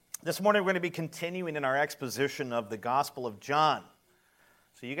This morning we're going to be continuing in our exposition of the Gospel of John.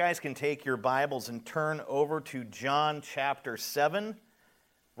 So you guys can take your Bibles and turn over to John chapter 7.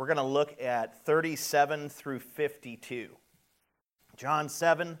 We're going to look at 37 through 52. John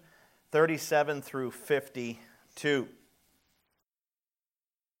 7, 37 through 52.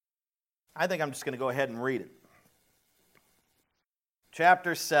 I think I'm just going to go ahead and read it.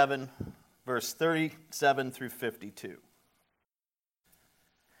 Chapter 7, verse 37 through 52.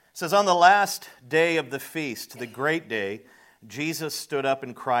 It says, "On the last day of the feast, the great day, Jesus stood up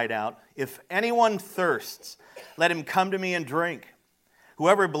and cried out, 'If anyone thirsts, let him come to me and drink.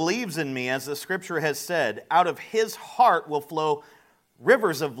 Whoever believes in me, as the Scripture has said, out of his heart will flow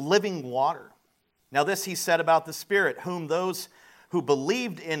rivers of living water.' Now this he said about the Spirit, whom those who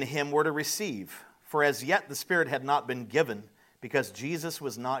believed in him were to receive. For as yet the Spirit had not been given, because Jesus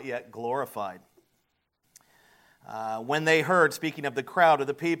was not yet glorified. When they heard," speaking of the crowd of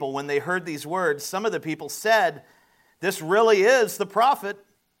the people, "when they heard these words, some of the people said, 'This really is the prophet.'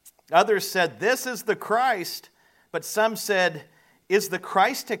 Others said, 'This is the Christ.' But some said, 'Is the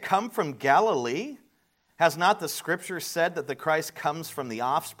Christ to come from Galilee? Has not the Scripture said that the Christ comes from the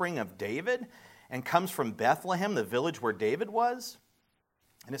offspring of David and comes from Bethlehem, the village where David was?'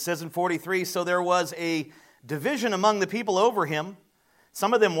 And it says in 43, "So there was a division among the people over him.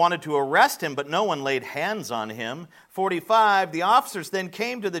 Some of them wanted to arrest him, but no one laid hands on him." 45, "The officers then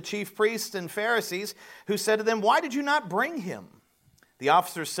came to the chief priests and Pharisees, who said to them, 'Why did you not bring him?' The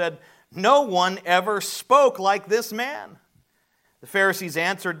officers said, 'No one ever spoke like this man.' The Pharisees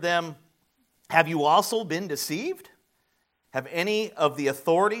answered them, 'Have you also been deceived? Have any of the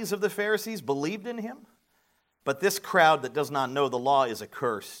authorities of the Pharisees believed in him? But this crowd that does not know the law is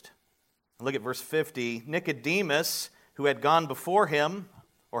accursed.'" Look at verse 50. "Nicodemus, who had gone before him,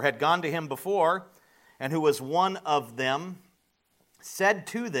 or had gone to him before, and who was one of them, said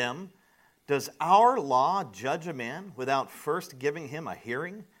to them, 'Does our law judge a man without first giving him a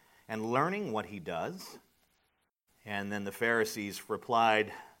hearing and learning what he does?' And then the Pharisees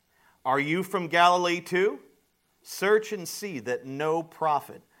replied, 'Are you from Galilee too? Search and see that no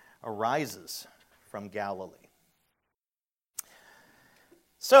prophet arises from Galilee.'"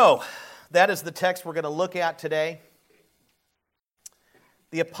 So, that is the text we're going to look at today.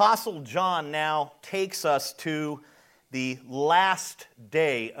 The Apostle John now takes us to the last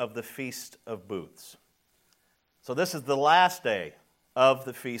day of the Feast of Booths. So this is the last day of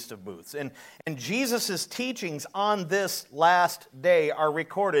the Feast of Booths. And Jesus' teachings on this last day are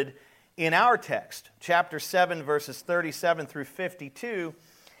recorded in our text, chapter 7, verses 37 through 52,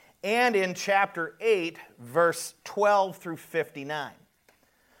 and in chapter 8, verse 12 through 59.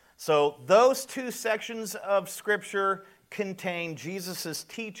 So those two sections of Scripture contain Jesus'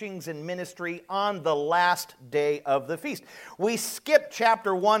 teachings and ministry on the last day of the feast. We skipped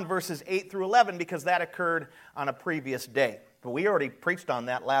chapter 1, verses 8 through 11, because that occurred on a previous day. But we already preached on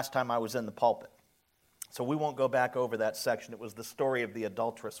that last time I was in the pulpit. So we won't go back over that section. It was the story of the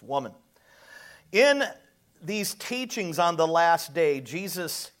adulterous woman. In these teachings on the last day,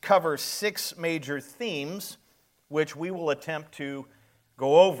 Jesus covers 6 major themes, which we will attempt to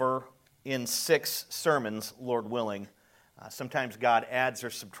go over in 6 sermons, Lord willing. Sometimes God adds or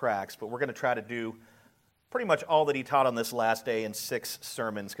subtracts, but we're going to try to do pretty much all that he taught on this last day in 6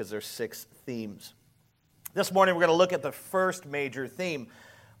 sermons, because there's 6 themes. This morning we're going to look at the first major theme,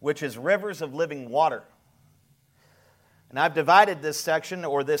 which is rivers of living water. And I've divided this section,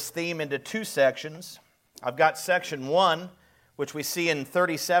 or this theme, into 2 sections. I've got section 1, which we see in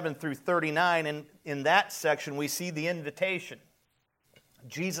 37 through 39, and in that section we see the invitation.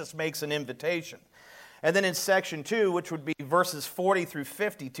 Jesus makes an invitation. And then in section 2, which would be verses 40 through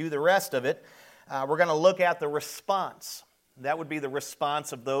 52, the rest of it, we're going to look at the response. That would be the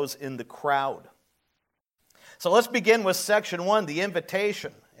response of those in the crowd. So let's begin with section 1, the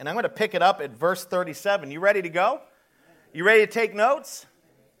invitation. And I'm going to pick it up at verse 37. You ready to go? You ready to take notes?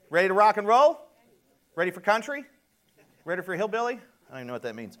 Ready to rock and roll? Ready for country? Ready for hillbilly? I don't even know what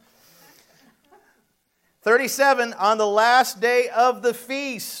that means. 37, "On the last day of the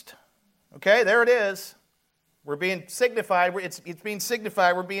feast." Okay, there it is. We're being signified. It's being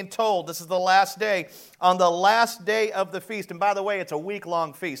signified. We're being told this is the last day. On the last day of the feast. And by the way, it's a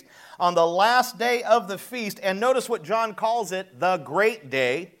week-long feast. On the last day of the feast. And notice what John calls it, the great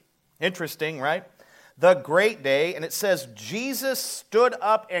day. Interesting, right? The great day. And it says, Jesus stood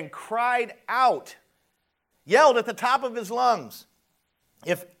up and cried out. Yelled at the top of his lungs.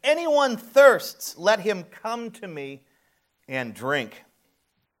 "If anyone thirsts, let him come to me and drink."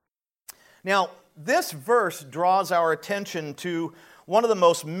 Now, this verse draws our attention to one of the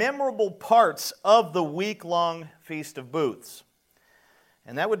most memorable parts of the week-long Feast of Booths.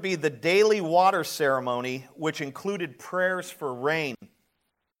 And that would be the daily water ceremony, which included prayers for rain.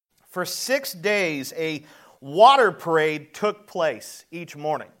 For 6 days, a water parade took place each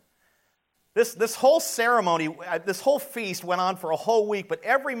morning. This whole ceremony, this whole feast went on for a whole week, but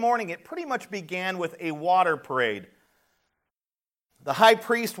every morning it pretty much began with a water parade. The high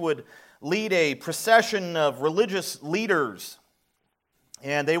priest would lead a procession of religious leaders,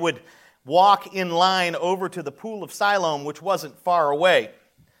 and they would walk in line over to the pool of Siloam, which wasn't far away.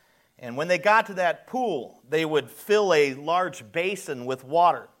 And when they got to that pool, they would fill a large basin with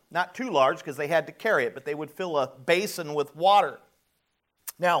water. Not too large because they had to carry it, but they would fill a basin with water.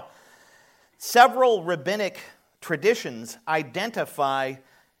 Now, several rabbinic traditions identify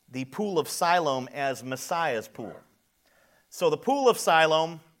the pool of Siloam as Messiah's pool. So the pool of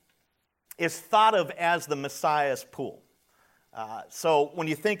Siloam is thought of as the Messiah's pool. So when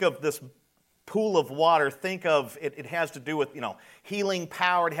you think of this pool of water, think of it has to do with, healing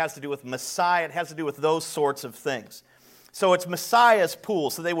power. It has to do with Messiah. It has to do with those sorts of things. So it's Messiah's pool.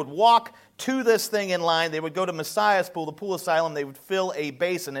 So they would walk to this thing in line. They would go to Messiah's pool, the pool of Siloam. They would fill a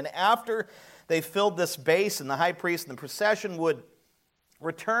basin. And after they filled this basin, the high priest and the procession would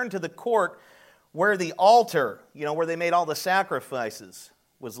return to the court where the altar, where they made all the sacrifices,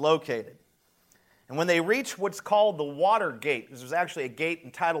 was located. And when they reached what's called the water gate, there's actually a gate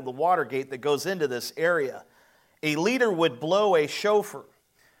entitled the water gate that goes into this area, a leader would blow a shofar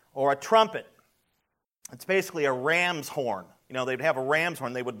or a trumpet. It's basically a ram's horn. They'd have a ram's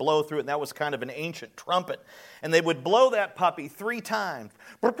horn. They would blow through it, and that was kind of an ancient trumpet. And they would blow that puppy 3 times.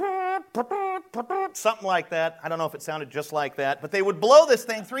 Something like that. I don't know if it sounded just like that. But they would blow this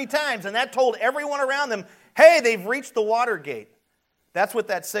thing 3 times, and that told everyone around them, hey, they've reached the water gate. That's what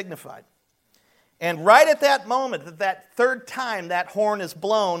that signified. And right at that moment, that 3rd time that horn is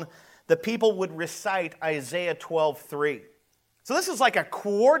blown, the people would recite Isaiah 12:3. So this is like a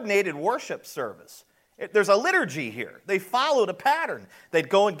coordinated worship service. There's a liturgy here. They followed a pattern. They'd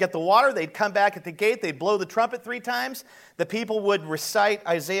go and get the water. They'd come back at the gate. They'd blow the trumpet 3 times. The people would recite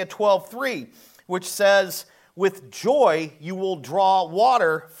Isaiah 12:3, which says, with joy you will draw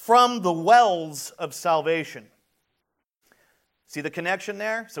water from the wells of salvation. See the connection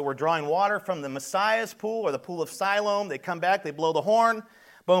there? So we're drawing water from the Messiah's pool or the pool of Siloam. They come back, they blow the horn,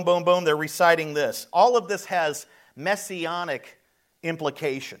 boom, boom, boom, they're reciting this. All of this has messianic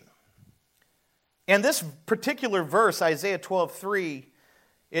implication. And this particular verse, Isaiah 12:3,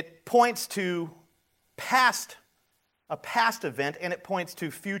 it points to a past event, and it points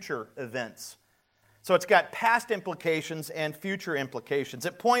to future events. So it's got past implications and future implications.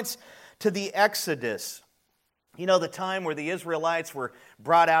 It points to the Exodus. The time where the Israelites were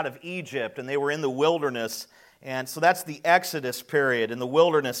brought out of Egypt and they were in the wilderness. And so that's the Exodus period, in the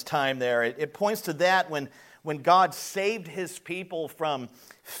wilderness time there. It points to that when God saved his people from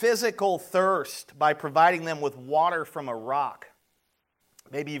physical thirst by providing them with water from a rock.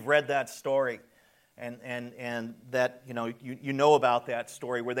 Maybe you've read that story and that you know about that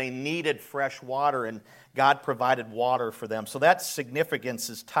story where they needed fresh water and God provided water for them. So that significance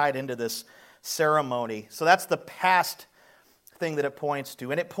is tied into this ceremony. So that's the past thing that it points to.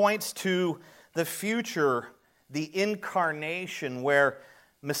 And it points to the future, the incarnation, where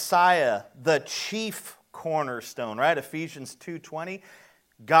Messiah, the chief cornerstone, right? Ephesians 2:20.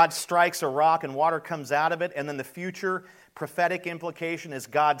 God strikes a rock and water comes out of it. And then the future prophetic implication is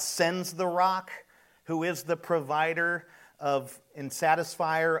God sends the rock, who is the provider of and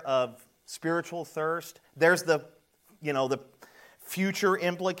satisfier of spiritual thirst. There's the future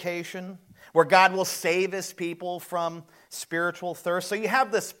implication where God will save his people from spiritual thirst. So you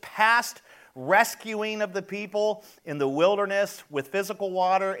have this past rescuing of the people in the wilderness with physical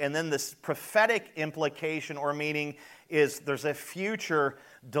water, and then this prophetic implication or meaning is there's a future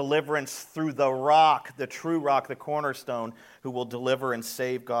deliverance through the rock, the true rock, the cornerstone, who will deliver and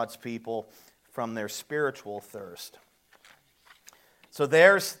save God's people from their spiritual thirst. So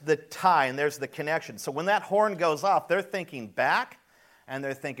there's the tie and there's the connection. So when that horn goes off, they're thinking back and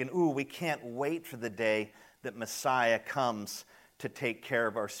they're thinking, ooh, we can't wait for the day that Messiah comes to take care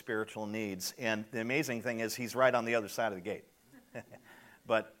of our spiritual needs. And the amazing thing is he's right on the other side of the gate.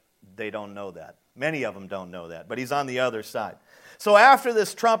 But they don't know that. Many of them don't know that, but he's on the other side. So after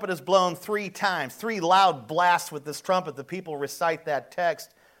this trumpet is blown 3 times, 3 loud blasts with this trumpet, the people recite that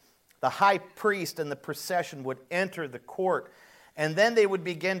text. The high priest and the procession would enter the court, and then they would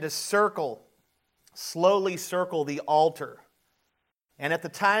begin to slowly circle the altar. And at the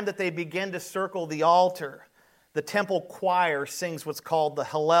time that they begin to circle the altar, the temple choir sings what's called the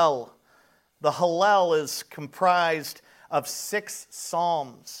Hallel. The Hallel is comprised of 6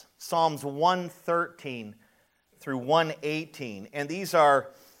 psalms. Psalms 113 through 118. And these are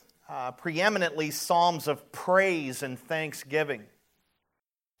preeminently psalms of praise and thanksgiving.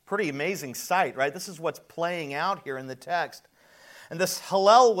 Pretty amazing sight, right? This is what's playing out here in the text. And this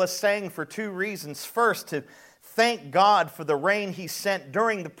Hallel was sang for two reasons. First, to thank God for the rain He sent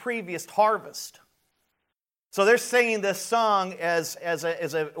during the previous harvest. So they're singing this song as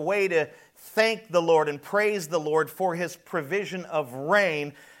a way to thank the Lord and praise the Lord for His provision of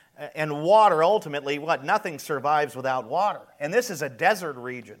rain and water. Ultimately, nothing survives without water. And this is a desert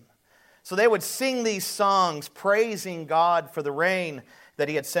region. So they would sing these songs praising God for the rain that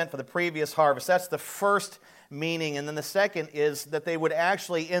He had sent for the previous harvest. That's the first meaning. And then the second is that they would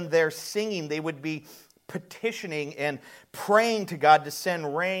actually, in their singing, they would be petitioning and praying to God to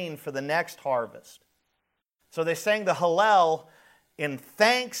send rain for the next harvest. So they sang the Hallel in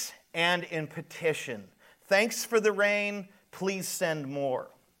thanks and in petition. Thanks for the rain, please send more.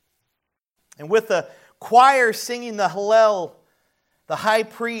 And with the choir singing the Hallel, the high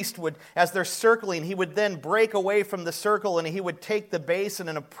priest would, as they're circling, he would then break away from the circle and he would take the basin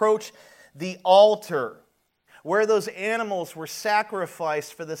and approach the altar where those animals were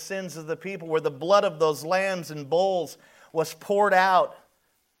sacrificed for the sins of the people, where the blood of those lambs and bulls was poured out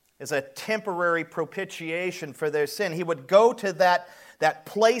as a temporary propitiation for their sin. He would go to that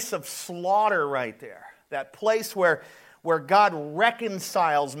place of slaughter right there, that place where God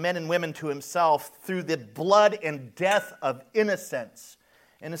reconciles men and women to Himself through the blood and death of innocent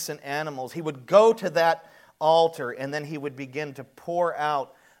animals. He would go to that altar and then He would begin to pour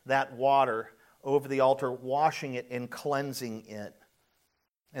out that water over the altar, washing it and cleansing it.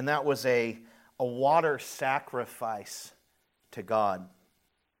 And that was a water sacrifice to God.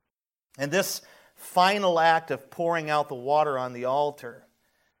 And this final act of pouring out the water on the altar,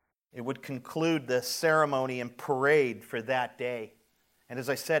 it would conclude the ceremony and parade for that day. And as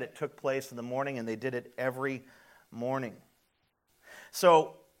I said, it took place in the morning, and they did it every morning.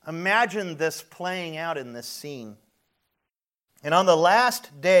 So imagine this playing out in this scene. And on the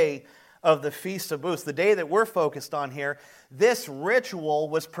last day of the Feast of Booths, the day that we're focused on here, this ritual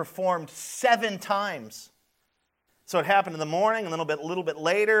was performed 7 times. So it happened in the morning, a little bit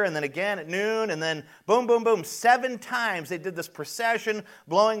later, and then again at noon, and then boom, boom, boom. 7 times they did this procession,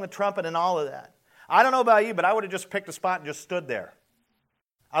 blowing the trumpet and all of that. I don't know about you, but I would have just picked a spot and just stood there.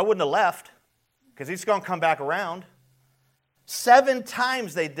 I wouldn't have left, because He's going to come back around. 7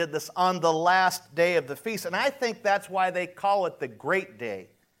 times they did this on the last day of the feast, and I think that's why they call it the Great Day.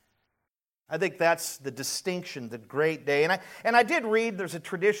 I think that's the distinction, the great day. And I did read there's a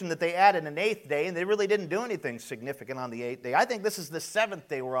tradition that they added an 8th day, and they really didn't do anything significant on the 8th day. I think this is the 7th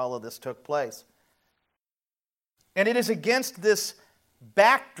day where all of this took place. And it is against this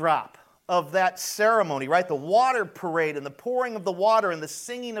backdrop of that ceremony, right? The water parade and the pouring of the water and the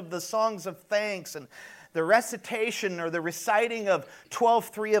singing of the songs of thanks and the recitation or the reciting of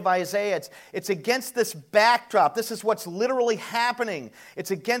 12:3 of Isaiah. It's against this backdrop. This is what's literally happening.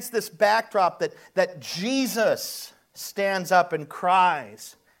 It's against this backdrop that Jesus stands up and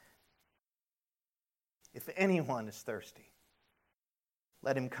cries, "If anyone is thirsty,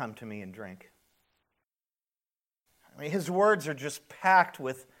 let him come to me and drink." I mean, His words are just packed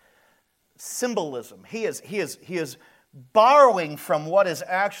with symbolism. He is borrowing from what is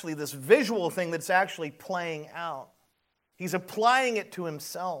actually this visual thing that's actually playing out. He's applying it to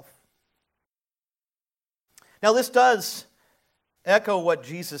Himself. Now, this does echo what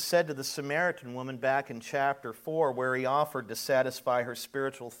Jesus said to the Samaritan woman back in chapter 4, where He offered to satisfy her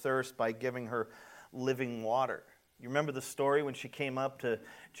spiritual thirst by giving her living water. You remember the story when she came up to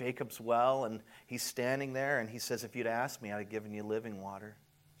Jacob's well, and He's standing there, and He says, "If you'd asked me, I'd have given you living water."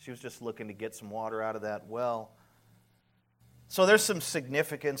 She was just looking to get some water out of that well. So there's some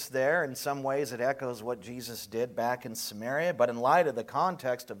significance there. In some ways, it echoes what Jesus did back in Samaria. But in light of the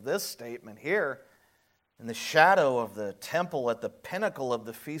context of this statement here, in the shadow of the temple at the pinnacle of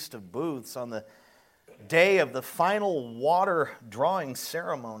the Feast of Booths, on the day of the final water drawing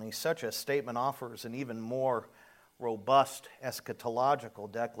ceremony, such a statement offers an even more robust eschatological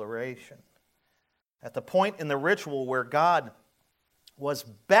declaration. At the point in the ritual where God was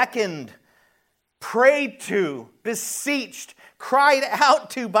beckoned, prayed to, beseeched, cried out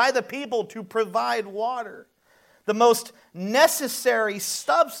to by the people to provide water, the most necessary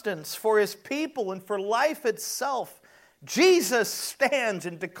substance for His people and for life itself, Jesus stands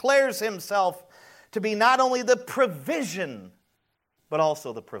and declares Himself to be not only the provision, but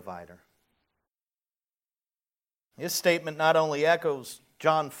also the provider. His statement not only echoes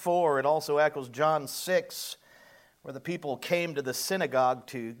John 4, it also echoes John 6, where the people came to the synagogue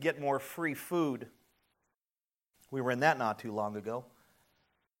to get more free food. We were in that not too long ago.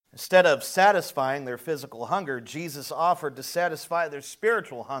 Instead of satisfying their physical hunger, Jesus offered to satisfy their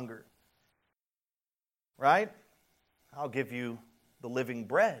spiritual hunger. Right? I'll give you the living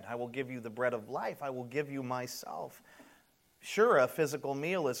bread. I will give you the bread of life. I will give you myself. Sure, a physical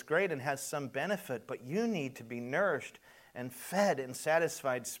meal is great and has some benefit, but you need to be nourished and fed and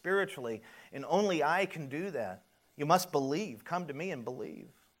satisfied spiritually, and only I can do that. You must believe. Come to me and believe.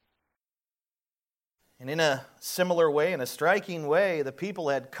 And in a similar way, in a striking way, the people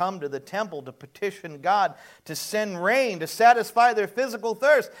had come to the temple to petition God to send rain to satisfy their physical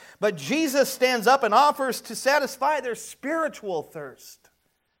thirst. But Jesus stands up and offers to satisfy their spiritual thirst.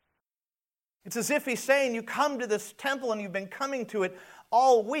 It's as if he's saying, you come to this temple and you've been coming to it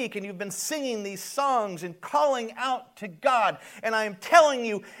all week and you've been singing these songs and calling out to God. And I am telling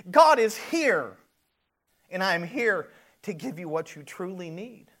you, God is here. And I am here to give you what you truly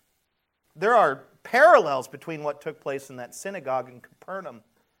need. There are parallels between what took place in that synagogue in Capernaum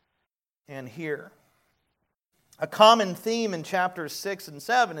and here. A common theme in chapters 6 and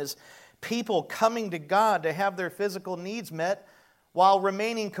 7 is people coming to God to have their physical needs met while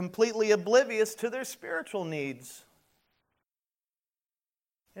remaining completely oblivious to their spiritual needs.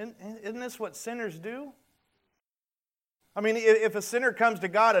 Isn't this what sinners do? I mean, if a sinner comes to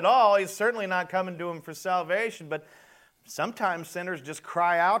God at all, he's certainly not coming to him for salvation, but sometimes sinners just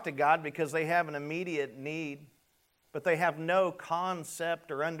cry out to God because they have an immediate need, but they have no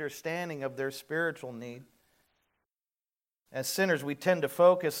concept or understanding of their spiritual need. As sinners, we tend to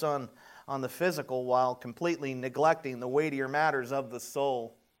focus on the physical while completely neglecting the weightier matters of the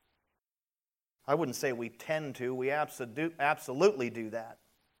soul. I wouldn't say we tend to, we absolutely do that.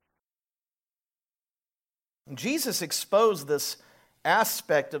 Jesus exposed this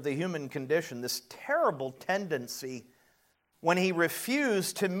aspect of the human condition, this terrible tendency, when he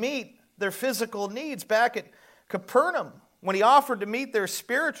refused to meet their physical needs back at Capernaum, when he offered to meet their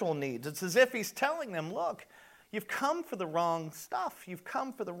spiritual needs. It's as if he's telling them, look, you've come for the wrong stuff. You've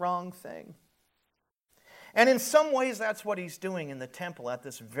come for the wrong thing. And in some ways, that's what he's doing in the temple at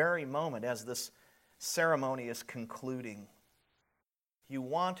this very moment as this ceremony is concluding. You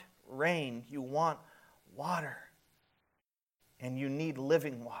want rain, you want water, and you need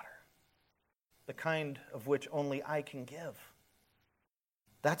living water, the kind of which only I can give.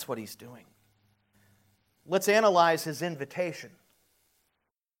 That's what he's doing. Let's analyze his invitation.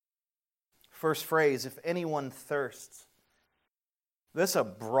 First phrase, if anyone thirsts. This is a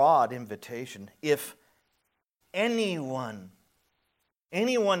broad invitation. If anyone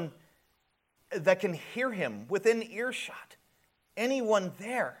that can hear him within earshot, anyone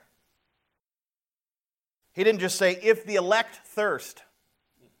there. He didn't just say, if the elect thirst.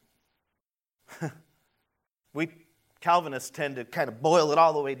 We Calvinists tend to kind of boil it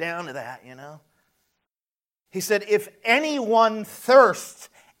all the way down to that, you know. He said, if anyone thirsts,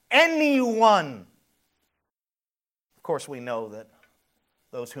 anyone. Of course, we know that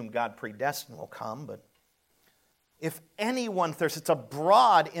those whom God predestined will come, but if anyone thirsts, it's a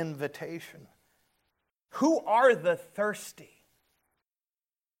broad invitation. Who are the thirsty?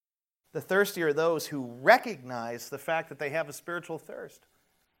 The thirsty are those who recognize the fact that they have a spiritual thirst.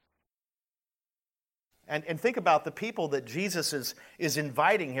 And think about the people that Jesus is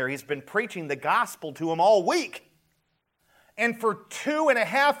inviting here. He's been preaching the gospel to them all week. And for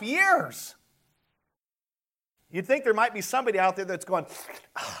 2.5 years. You'd think there might be somebody out there that's going,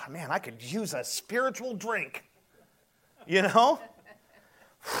 oh, man, I could use a spiritual drink. You know?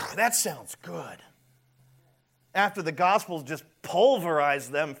 That sounds good. After the gospel's just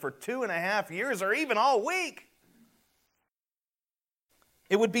pulverized them for 2.5 years or even all week.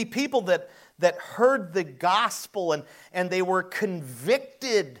 It would be people that heard the gospel and they were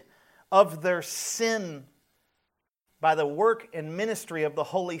convicted of their sin by the work and ministry of the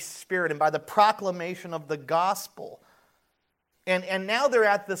Holy Spirit and by the proclamation of the gospel. And now they're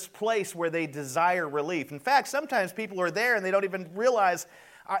at this place where they desire relief. In fact, sometimes people are there and they don't even realize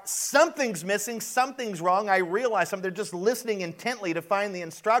something's missing, something's wrong. I realize something. They're just listening intently to find the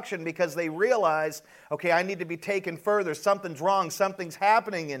instruction because they realize, okay, I need to be taken further. Something's wrong. Something's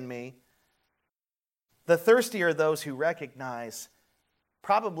happening in me. The thirsty are those who recognize,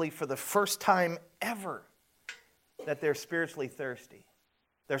 probably for the first time ever, that they're spiritually thirsty.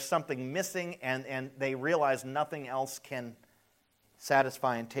 There's something missing and they realize nothing else can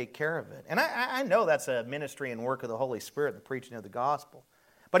satisfy and take care of it. And I know that's a ministry and work of the Holy Spirit, the preaching of the gospel.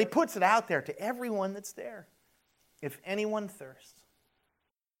 But he puts it out there to everyone that's there. If anyone thirsts.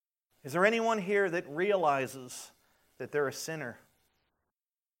 Is there anyone here that realizes that they're a sinner?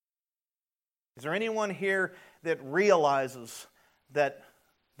 Is there anyone here that realizes that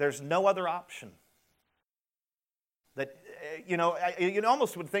there's no other option? That you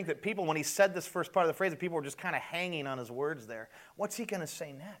almost would think that people, when he said this first part of the phrase, that people were just kind of hanging on his words there. What's he going to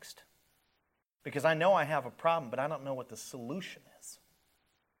say next? Because I know I have a problem, but I don't know what the solution is.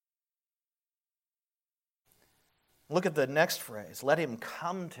 Look at the next phrase. Let him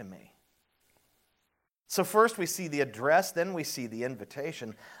come to me. So first we see the address, then we see the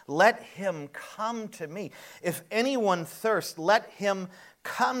invitation. Let him come to me. If anyone thirsts, let him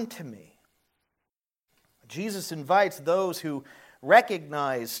come to me. Jesus invites those who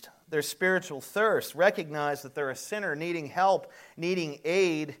recognized their spiritual thirst, recognize that they're a sinner needing help, needing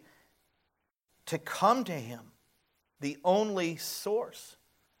aid, to come to him, the only source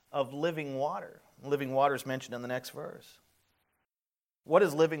of living water. Living water is mentioned in the next verse. What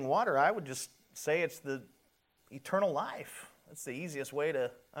is living water? I would just say it's the eternal life. That's the easiest way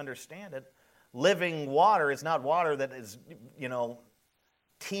to understand it. Living water is not water that is,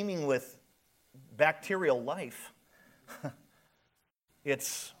 teeming with bacterial life.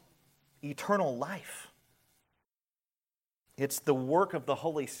 It's eternal life. It's the work of the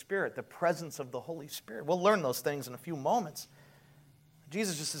Holy Spirit, the presence of the Holy Spirit. We'll learn those things in a few moments.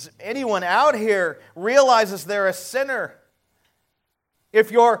 Jesus just says, anyone out here realizes they're a sinner.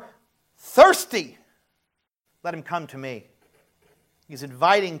 If you're thirsty, let him come to me. He's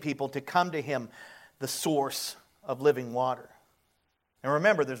inviting people to come to him, the source of living water. And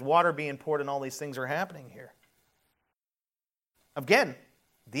remember, there's water being poured and all these things are happening here. Again,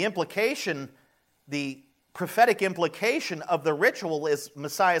 the implication, the prophetic implication of the ritual is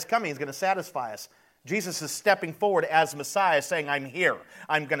Messiah's coming. He's going to satisfy us. Jesus is stepping forward as Messiah, saying, I'm here.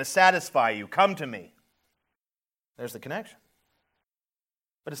 I'm going to satisfy you. Come to me. There's the connection.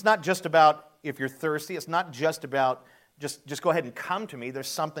 But it's not just about if you're thirsty. It's not just about just go ahead and come to me. There's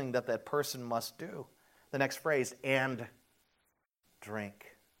something that person must do. The next phrase, and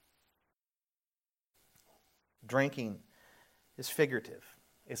drink. Drinking is figurative.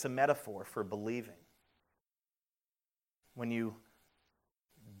 It's a metaphor for believing. When you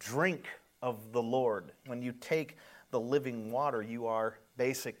drink of the Lord, when you take the living water, you are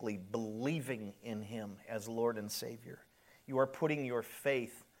basically believing in him as Lord and Savior. You are putting your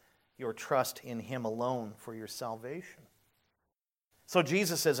faith, your trust in him alone for your salvation. So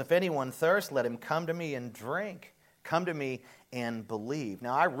Jesus says, if anyone thirsts, let him come to me and drink. Come to me and believe.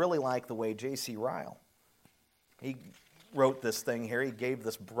 Now, I really like the way J.C. Ryle, he wrote this thing here. He gave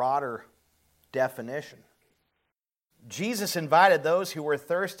this broader definition. Jesus invited those who were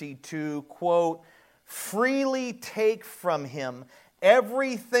thirsty to, quote, freely take from him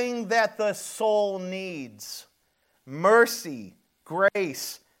everything that the soul needs. Mercy,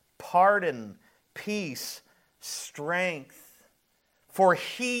 grace, pardon, peace, strength. For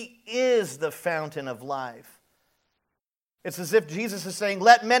he is the fountain of life. It's as if Jesus is saying,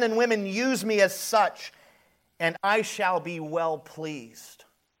 let men and women use me as such, and I shall be well pleased.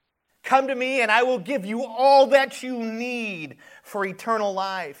 Come to me and I will give you all that you need for eternal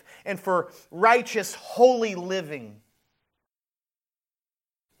life and for righteous, holy living.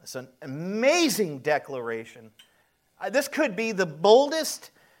 It's an amazing declaration. This could be the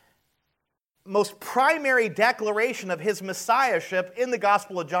boldest, most primary declaration of his messiahship in the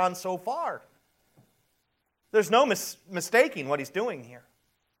Gospel of John so far. There's no mistaking what he's doing here.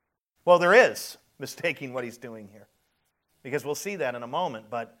 Well, there is mistaking what he's doing here, because we'll see that in a moment,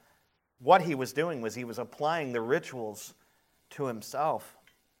 but what he was doing was he was applying the rituals to himself,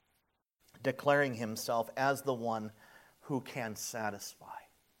 declaring himself as the one who can satisfy,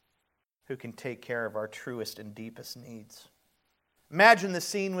 who can take care of our truest and deepest needs. Imagine the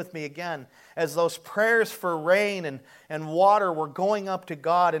scene with me again as those prayers for rain and water were going up to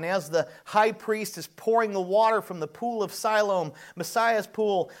God, and as the high priest is pouring the water from the pool of Siloam, Messiah's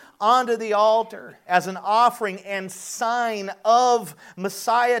pool, onto the altar as an offering and sign of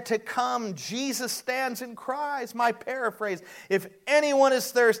Messiah to come, Jesus stands and cries, my paraphrase, if anyone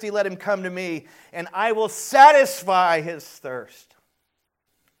is thirsty, let him come to me, and I will satisfy his thirst.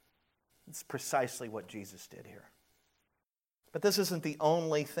 It's precisely what Jesus did here. But this isn't the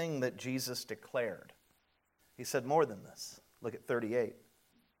only thing that Jesus declared. He said more than this. Look at 38.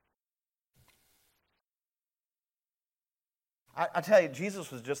 I tell you,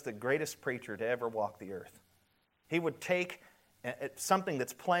 Jesus was just the greatest preacher to ever walk the earth. He would take something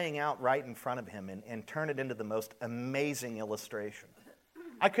that's playing out right in front of him and turn it into the most amazing illustration.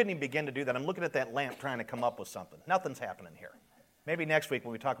 I couldn't even begin to do that. I'm looking at that lamp trying to come up with something. Nothing's happening here. Maybe next week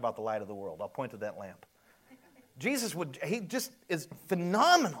when we talk about the light of the world, I'll point to that lamp. Jesus he just is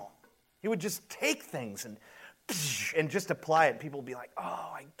phenomenal. He would just take things and just apply it. People would be like, oh,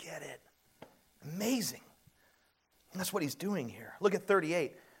 I get it. Amazing. And that's what he's doing here. Look at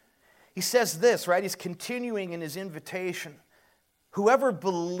 38. he says this, right? He's continuing in his invitation. Whoever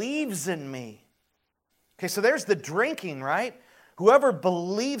believes in me. Okay, so there's the drinking, right? Whoever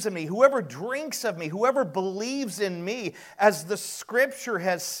believes in me, whoever drinks of me, whoever believes in me, as the Scripture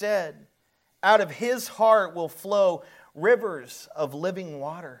has said, out of his heart will flow rivers of living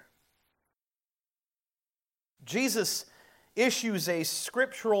water. Jesus issues a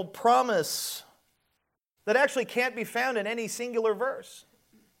scriptural promise that actually can't be found in any singular verse.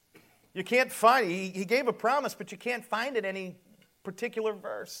 You can't find it. He gave a promise, but you can't find it in any particular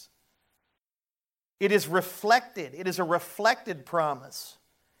verse. It is reflected. It is a reflected promise.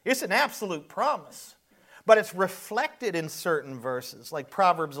 It's an absolute promise, but it's reflected in certain verses, like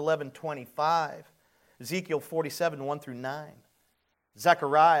Proverbs 11:25, Ezekiel 47:1-9,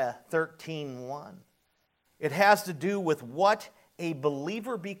 Zechariah 13:1. It has to do with what a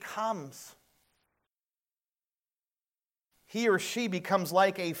believer becomes. He or she becomes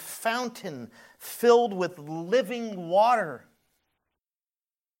like a fountain filled with living water.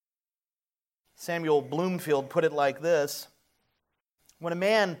 Samuel Bloomfield put it like this: when a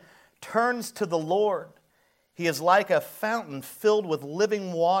man turns to the Lord, he is like a fountain filled with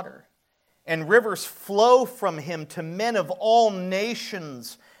living water, and rivers flow from him to men of all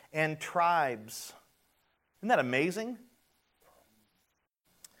nations and tribes. Isn't that amazing?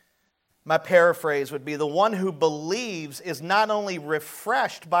 My paraphrase would be, the one who believes is not only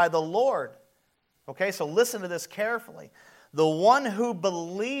refreshed by the Lord. Okay, so listen to this carefully. The one who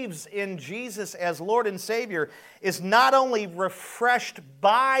believes in Jesus as Lord and Savior is not only refreshed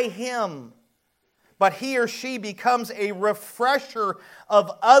by Him, but he or she becomes a refresher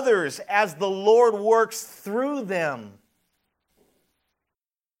of others as the Lord works through them.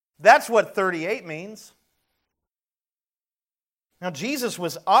 That's what 38 means. Now, Jesus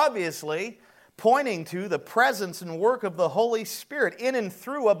was obviously pointing to the presence and work of the Holy Spirit in and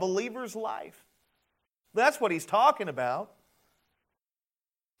through a believer's life. That's what he's talking about.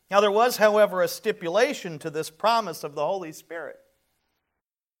 Now, there was, however, a stipulation to this promise of the Holy Spirit.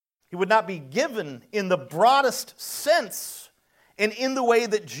 He would not be given in the broadest sense and in the way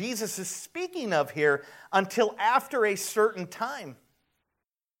that Jesus is speaking of here until after a certain time.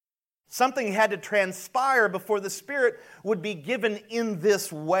 Something had to transpire before the Spirit would be given in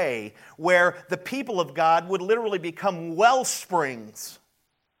this way, where the people of God would literally become well springs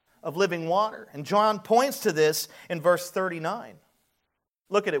of living water. And John points to this in verse 39.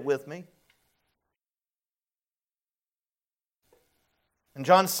 Look at it with me. And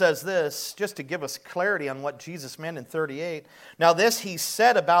John says this, just to give us clarity on what Jesus meant in 38. Now this he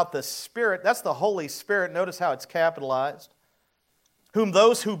said about the Spirit, that's the Holy Spirit. Notice how it's capitalized. Whom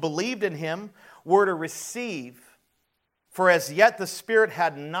those who believed in him were to receive. For as yet the Spirit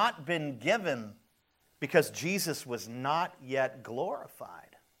had not been given, because Jesus was not yet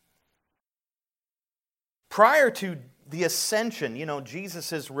glorified. Prior to the ascension,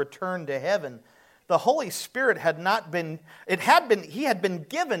 Jesus' return to heaven, the Holy Spirit had been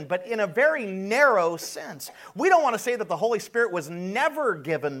given, but in a very narrow sense. We don't want to say that the Holy Spirit was never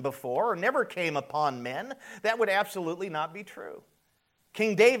given before or never came upon men. That would absolutely not be true.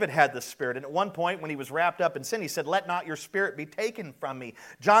 King David had the Spirit, and at one point when he was wrapped up in sin, he said, "Let not your Spirit be taken from me."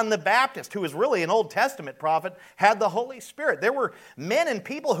 John the Baptist, who was really an Old Testament prophet, had the Holy Spirit. There were men and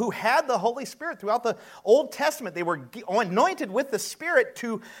people who had the Holy Spirit throughout the Old Testament. They were anointed with the Spirit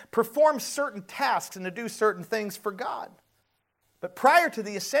to perform certain tasks and to do certain things for God. But prior to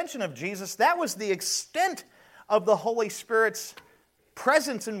the ascension of Jesus, that was the extent of the Holy Spirit's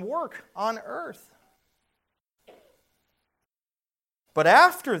presence and work on earth. But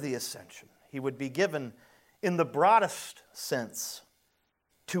after the ascension, he would be given in the broadest sense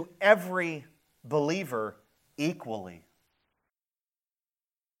to every believer equally.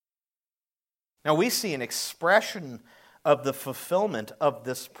 Now we see an expression of the fulfillment of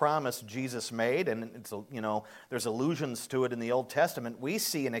this promise Jesus made, and there's allusions to it in the Old Testament. We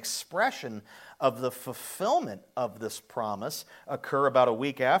see an expression of the fulfillment of this promise occur about a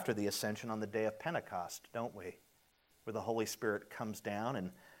week after the ascension on the day of Pentecost, don't we? Where the Holy Spirit comes down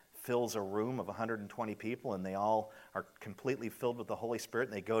and fills a room of 120 people, and they all are completely filled with the Holy Spirit,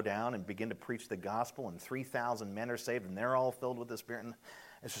 and they go down and begin to preach the gospel, and 3,000 men are saved, and they're all filled with the Spirit, and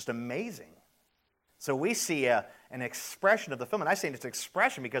it's just amazing. So we see an expression of the fulfillment. I say it's an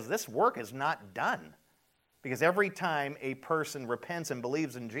expression because this work is not done. Because every time a person repents and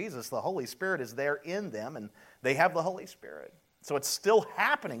believes in Jesus, the Holy Spirit is there in them, and they have the Holy Spirit. So it's still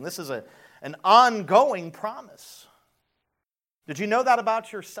happening. This is an ongoing promise. Did you know that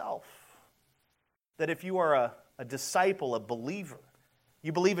about yourself? That if you are a disciple, a believer,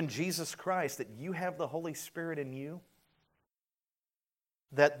 you believe in Jesus Christ, that you have the Holy Spirit in you?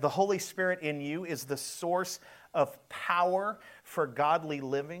 that the Holy Spirit in you is the source of power for godly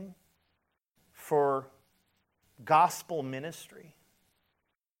living, for gospel ministry,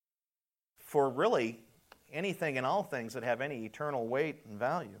 for really anything and all things that have any eternal weight and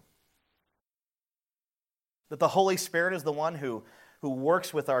value. That the Holy Spirit is the one who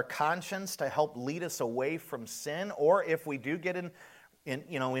works with our conscience to help lead us away from sin, or if we do get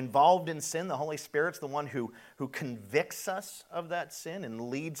involved in sin, the Holy Spirit's the one who convicts us of that sin and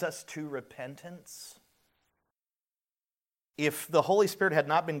leads us to repentance. If the Holy Spirit had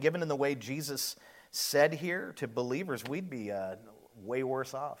not been given in the way Jesus said here to believers, we'd be way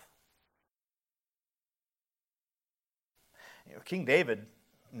worse off. King David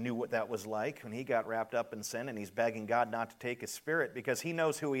knew what that was like when he got wrapped up in sin, and he's begging God not to take his Spirit because he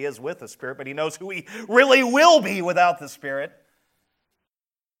knows who he is with the Spirit, but he knows who he really will be without the Spirit.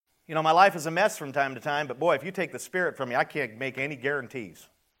 My life is a mess from time to time, but boy, if you take the Spirit from me, I can't make any guarantees.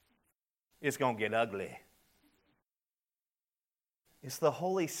 It's going to get ugly. It's the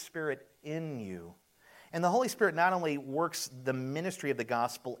Holy Spirit in you. And the Holy Spirit not only works the ministry of the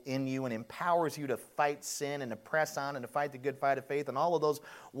gospel in you and empowers you to fight sin and to press on and to fight the good fight of faith and all of those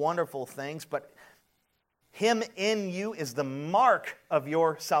wonderful things, but Him in you is the mark of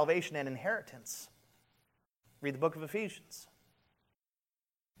your salvation and inheritance. Read the book of Ephesians.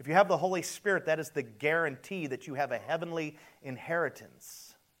 If you have the Holy Spirit, that is the guarantee that you have a heavenly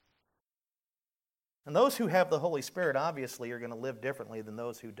inheritance. And those who have the Holy Spirit obviously are going to live differently than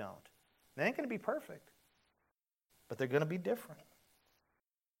those who don't. They ain't going to be perfect, but they're going to be different.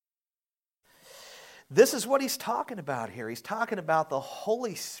 This is what he's talking about here. He's talking about the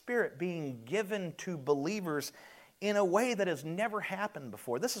Holy Spirit being given to believers in a way that has never happened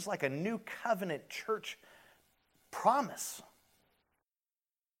before. This is like a new covenant church promise.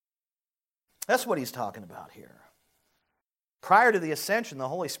 That's what he's talking about here. Prior to the ascension, the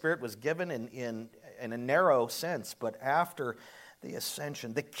Holy Spirit was given in a narrow sense, but after the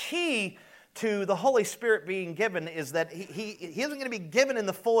ascension, the key to the Holy Spirit being given is that he isn't going to be given in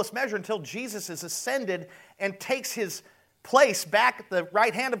the fullest measure until Jesus is ascended and takes his place back at the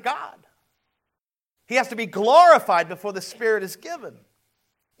right hand of God. He has to be glorified before the Spirit is given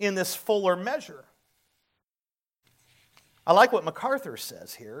in this fuller measure. I like what MacArthur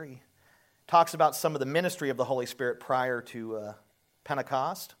says here. He talks about some of the ministry of the Holy Spirit prior to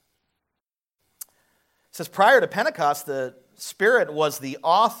Pentecost. It says, prior to Pentecost, the Spirit was the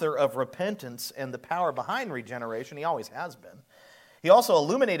author of repentance and the power behind regeneration. He always has been. He also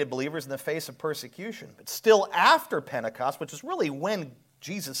illuminated believers in the face of persecution. But still after Pentecost, which is really when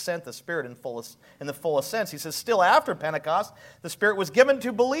Jesus sent the Spirit in the fullest sense, he says, still after Pentecost, the Spirit was given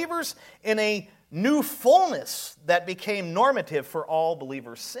to believers in a new fullness that became normative for all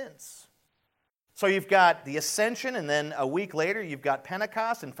believers since. So you've got the ascension, and then a week later you've got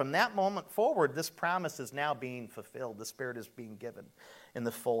Pentecost, and from that moment forward, this promise is now being fulfilled. The Spirit is being given in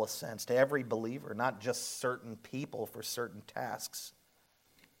the fullest sense to every believer, not just certain people for certain tasks.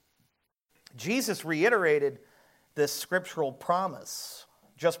 Jesus reiterated this scriptural promise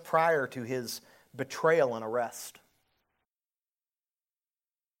just prior to his betrayal and arrest.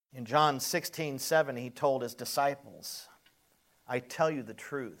 In John 16:7, he told his disciples, I tell you the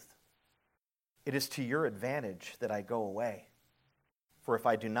truth. It is to your advantage that I go away. For if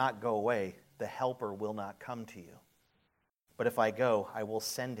I do not go away, the Helper will not come to you. But if I go, I will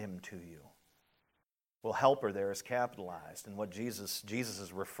send him to you. Well, Helper there is capitalized. And what Jesus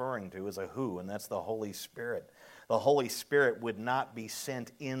is referring to is a who, and that's the Holy Spirit. The Holy Spirit would not be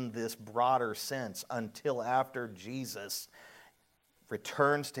sent in this broader sense until after Jesus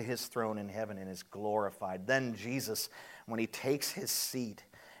returns to his throne in heaven and is glorified. Then Jesus, when he takes his seat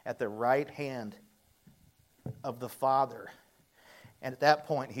at the right hand of the Father. And at that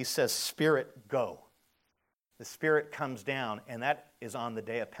point, he says, Spirit, go. The Spirit comes down, and that is on the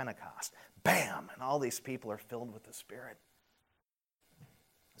day of Pentecost. Bam! And all these people are filled with the Spirit.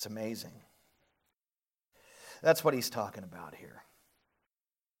 It's amazing. That's what he's talking about here.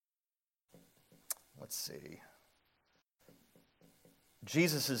 Let's see.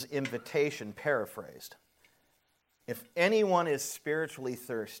 Jesus' invitation, paraphrased. If anyone is spiritually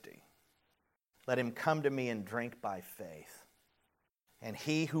thirsty, let him come to me and drink by faith. And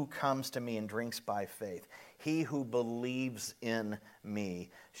he who comes to me and drinks by faith, he who believes in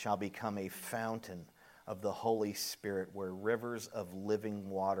me, shall become a fountain of the Holy Spirit where rivers of living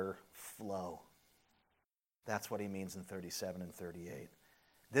water flow. That's what he means in 37 and 38.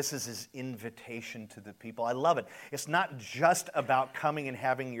 This is his invitation to the people. I love it. It's not just about coming and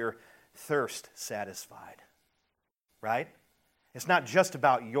having your thirst satisfied. Right? It's not just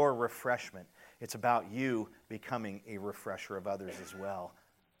about your refreshment. It's about you becoming a refresher of others as well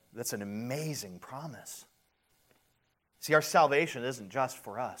That's an amazing promise. See, our salvation isn't just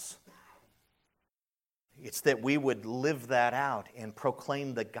for us. It's that we would live that out and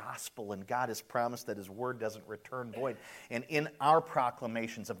proclaim the gospel, and God has promised that His word doesn't return void. And in our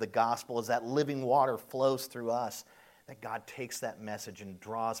proclamations of the gospel, as that living water flows through us, that God takes that message and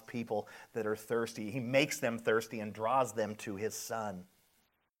draws people that are thirsty. He makes them thirsty and draws them to His Son.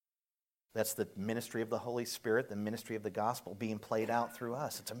 That's the ministry of the Holy Spirit, the ministry of the gospel being played out through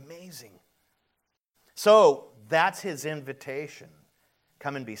us. It's amazing. So, that's His invitation.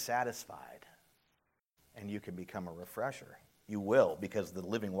 Come and be satisfied. And you can become a refresher. You will, because the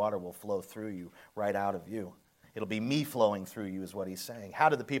living water will flow through you, right out of you. It'll be me flowing through you, is what he's saying. How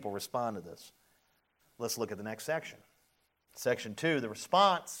did the people respond to this? Let's look at the next section. Section 2, the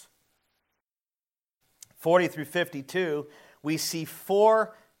response. 40 through 52, we see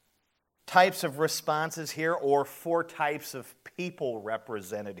 4 types of responses here, or 4 types of people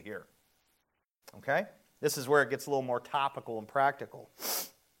represented here. Okay? This is where it gets a little more topical and practical.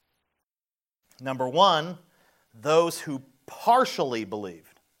 Number 1, those who partially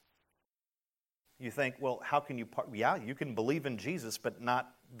believed. You think, well, how can you... you can believe in Jesus, but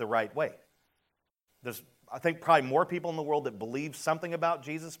not the right way. There's, I think, probably more people in the world that believe something about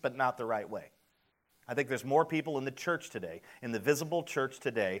Jesus, but not the right way. I think there's more people in the church today, in the visible church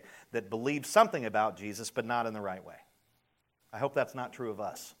today, that believe something about Jesus, but not in the right way. I hope that's not true of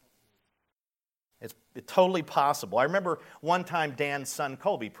us. It's totally possible. I remember one time Dan's son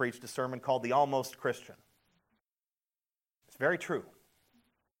Colby preached a sermon called The Almost Christian. It's very true.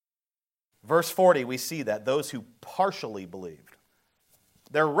 Verse 40, we see that, those who partially believed.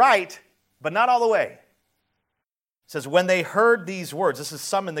 They're right, but not all the way. It says, when they heard these words, this is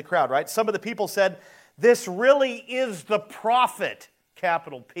some in the crowd, right? Some of the people said, this really is the prophet,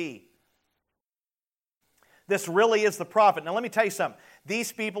 capital P. This really is the prophet. Now let me tell you something.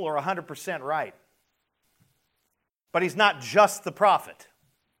 These people are 100% right. But he's not just the prophet.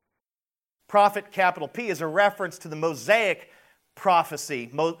 Prophet, capital P, is a reference to the Mosaic prophecy.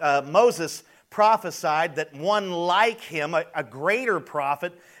 Moses prophesied that one like him, a greater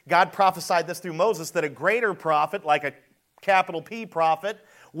prophet, God prophesied this through Moses, that a greater prophet, like a capital P prophet,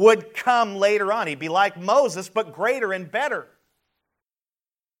 would come later on. He'd be like Moses, but greater and better.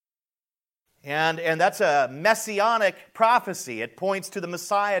 And that's a messianic prophecy. It points to the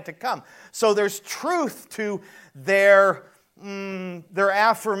Messiah to come. So there's truth to their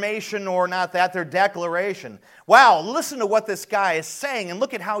affirmation, or not that, their declaration. Wow, listen to what this guy is saying, and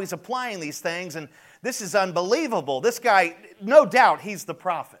look at how he's applying these things, and this is unbelievable. This guy, no doubt, he's the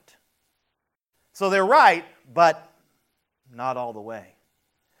prophet. So they're right, but not all the way.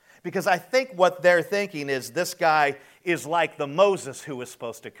 Because I think what they're thinking is this guy is like the Moses who was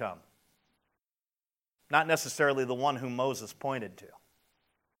supposed to come. Not necessarily the one whom Moses pointed to.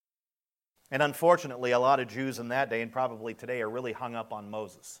 And unfortunately, a lot of Jews in that day, and probably today, are really hung up on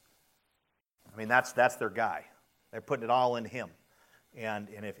Moses. I mean, that's their guy. They're putting it all in him. And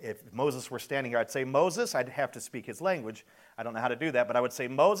if Moses were standing here, I'd say, Moses, I'd have to speak his language. I don't know how to do that, but I would say,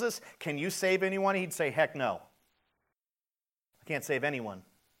 Moses, can you save anyone? He'd say, heck no. I can't save anyone.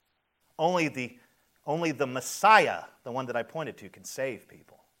 Only the Messiah, the one that I pointed to, can save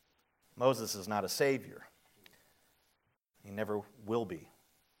people. Moses is not a savior. He never will be.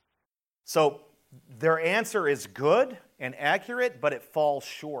 So their answer is good and accurate, but it falls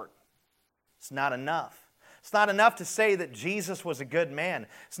short. It's not enough. It's not enough to say that Jesus was a good man.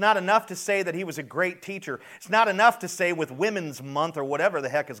 It's not enough to say that he was a great teacher. It's not enough to say with Women's Month or whatever the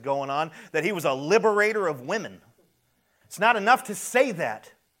heck is going on that he was a liberator of women. It's not enough to say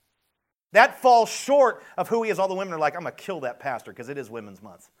that. That falls short of who he is. All the women are like, I'm going to kill that pastor because it is Women's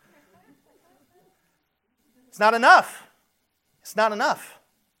Month. It's not enough. It's not enough.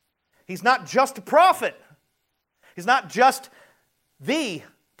 He's not just a prophet. He's not just the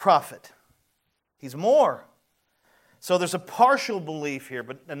prophet. He's more. So there's a partial belief here,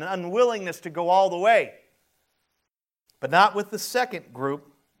 but an unwillingness to go all the way. But not with the second group.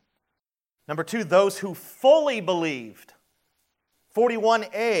 Number 2, those who fully believed.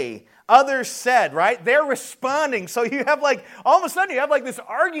 41a, others said, right? They're responding. So you have all of a sudden you have this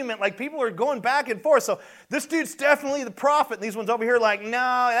argument, people are going back and forth. So this dude's definitely the prophet. And these ones over here no,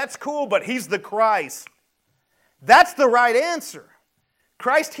 that's cool, but he's the Christ. That's the right answer.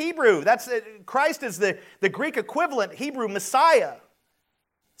 Christ Hebrew, Christ is the Greek equivalent, Hebrew Messiah.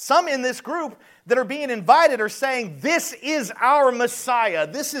 Some in this group that are being invited are saying, this is our Messiah.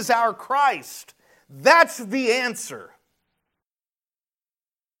 This is our Christ. That's the answer.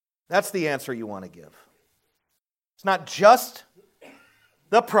 That's the answer you want to give. It's not just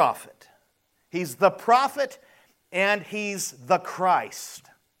the prophet. He's the prophet and he's the Christ.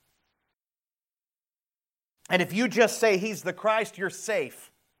 And if you just say He's the Christ, you're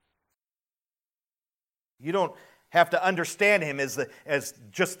safe. You don't have to understand Him as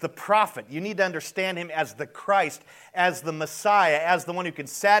just the prophet. You need to understand Him as the Christ, as the Messiah, as the one who can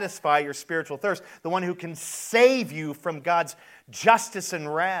satisfy your spiritual thirst, the one who can save you from God's justice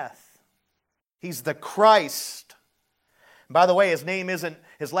and wrath. He's the Christ. And by the way,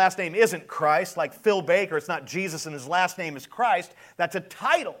 his last name isn't Christ, like Phil Baker. It's not Jesus and his last name is Christ. That's a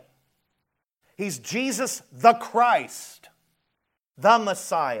title. He's Jesus the Christ, the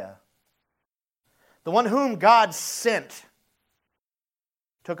Messiah. The one whom God sent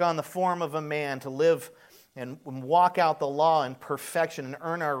took on the form of a man to live and walk out the law in perfection and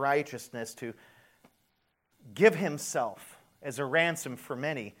earn our righteousness, to give Himself as a ransom for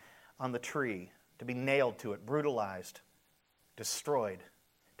many on the tree, to be nailed to it, brutalized, destroyed,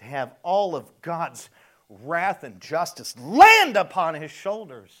 to have all of God's wrath and justice land upon His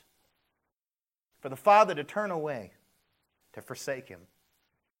shoulders, for the Father to turn away, to forsake Him,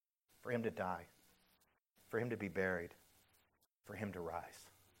 for Him to die, for Him to be buried, for Him to rise,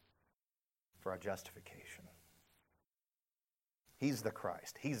 for our justification. He's the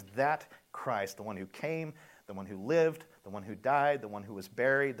Christ. He's that Christ, the one who came, the one who lived, the one who died, the one who was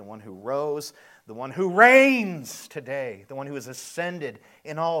buried, the one who rose, the one who reigns today, the one who has ascended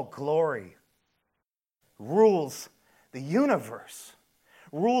in all glory, rules the universe,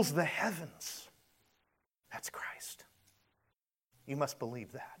 rules the heavens. That's Christ. You must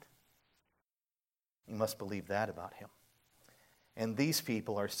believe that. You must believe that about Him. And these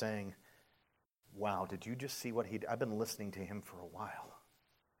people are saying, wow, did you just see what he did? I've been listening to him for a while.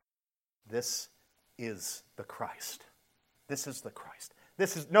 This is the Christ. This is the Christ.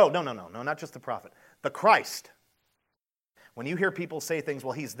 This is, no, not just the prophet. The Christ. When you hear people say things,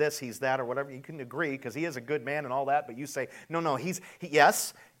 well, he's this, he's that, or whatever, you can agree because he is a good man and all that, but you say, no,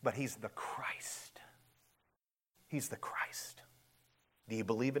 yes, but he's the Christ. He's the Christ. Do you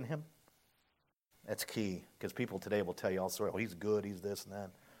believe in him? That's key, because people today will tell you all sorts, oh, he's good, he's this and that.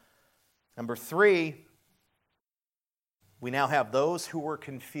 Number 3, we now have those who were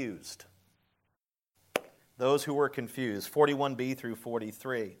confused. Those who were confused, 41b through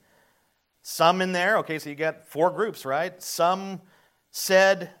 43. Some in there, okay, so you got 4 groups, right? Some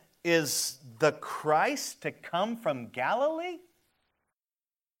said, is the Christ to come from Galilee?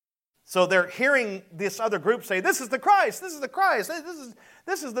 So they're hearing this other group say, this is the Christ, this is the Christ,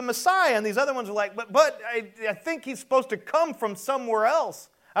 this is the Messiah. And these other ones are like, but I think he's supposed to come from somewhere else.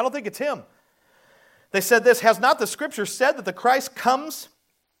 I don't think it's him. They said this, has not the Scripture said that the Christ comes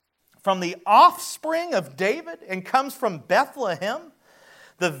from the offspring of David and comes from Bethlehem,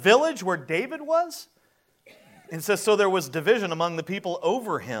 the village where David was? It says, so there was division among the people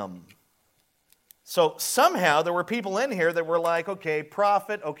over him. So somehow there were people in here that were like, okay,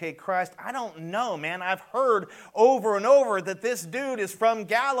 prophet, okay, Christ. I don't know, man. I've heard over and over that this dude is from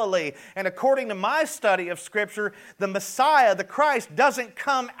Galilee. And according to my study of Scripture, the Messiah, the Christ, doesn't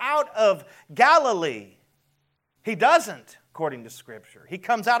come out of Galilee. He doesn't, according to Scripture. He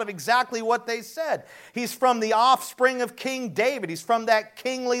comes out of exactly what they said. He's from the offspring of King David. He's from that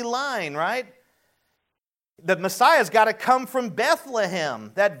kingly line, right? The Messiah's got to come from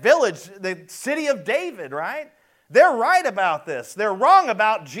Bethlehem, that village, the city of David, right? They're right about this. They're wrong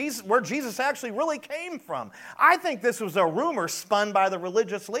about Jesus, where Jesus actually really came from. I think this was a rumor spun by the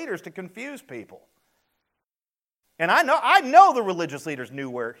religious leaders to confuse people. And I know the religious leaders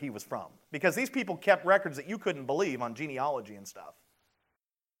knew where he was from, because these people kept records that you couldn't believe on genealogy and stuff.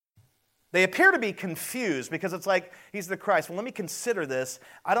 They appear to be confused because it's like, he's the Christ. Well, let me consider this.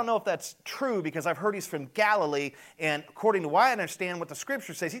 I don't know if that's true because I've heard he's from Galilee, and according to what I understand what the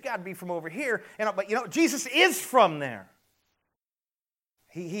Scripture says, he's got to be from over here. But Jesus is from there.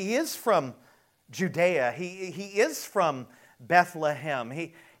 He is from Judea. He is from Bethlehem.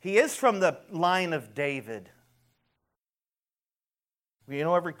 He is from the line of David.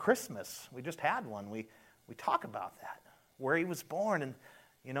 Every Christmas, we just had one. We talk about that, where he was born, and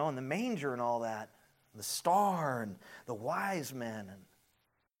in the manger and all that, the star and the wise men.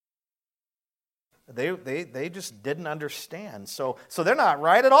 And they just didn't understand. So they're not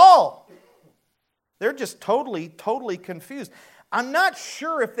right at all. They're just totally confused. I'm not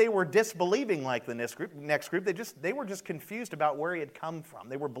sure if they were disbelieving like the next group. They were just confused about where he had come from.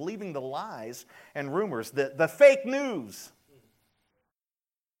 They were believing the lies and rumors, the fake news.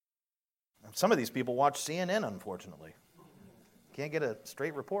 Some of these people watch CNN, unfortunately. Can't get a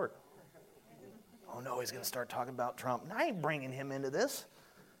straight report. Oh no, he's going to start talking about Trump. I ain't bringing him into this.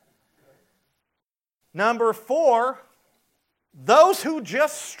 Number 4, those who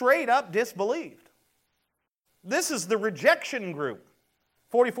just straight up disbelieved. This is the rejection group,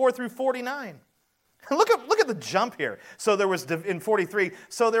 44 through 49. Look at the jump here. So there was, in 43,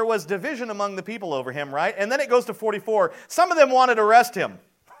 so there was division among the people over him, right? And then it goes to 44. Some of them wanted to arrest him.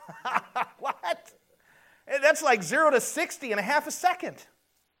 What? That's like 0 to 60 in a half a second.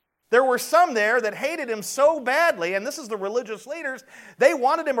 There were some there that hated him so badly, and this is the religious leaders, they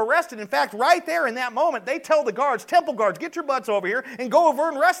wanted him arrested. In fact, right there in that moment, they tell the guards, temple guards, get your butts over here and go over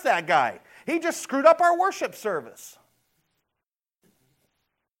and arrest that guy. He just screwed up our worship service.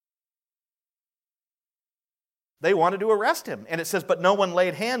 They wanted to arrest him. And it says, but no one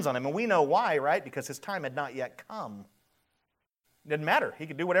laid hands on him. And we know why, right? Because his time had not yet come. It didn't matter. He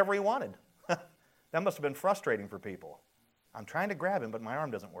could do whatever he wanted. That must have been frustrating for people. I'm trying to grab him, but my arm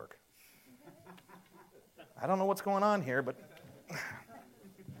doesn't work. I don't know what's going on here, but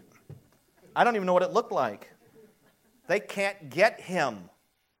I don't even know what it looked like. They can't get him.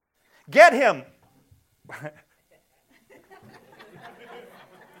 Get him!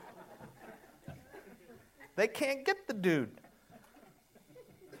 They can't get the dude.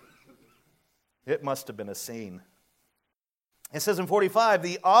 It must have been a scene. It says in 45,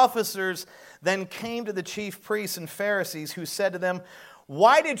 the officers then came to the chief priests and Pharisees, who said to them,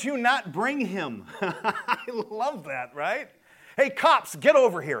 why did you not bring him? I love that, right? Hey, cops, get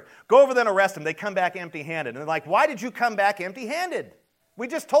over here. Go over there and arrest him. They come back empty-handed. And they're like, why did you come back empty-handed? We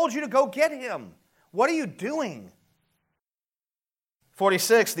just told you to go get him. What are you doing?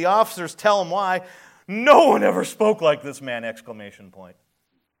 46, the officers tell him why. No one ever spoke like this man, exclamation point.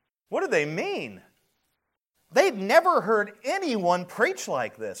 What do they mean? They'd never heard anyone preach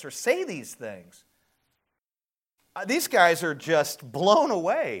like this or say these things. These guys are just blown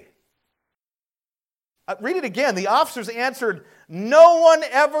away. Read it again. The officers answered, no one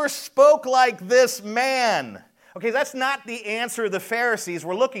ever spoke like this man. Okay, that's not the answer the Pharisees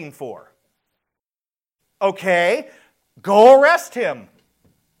were looking for. Okay, go arrest him.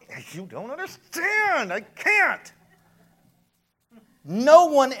 You don't understand. I can't. No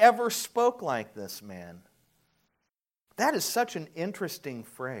one ever spoke like this man. That is such an interesting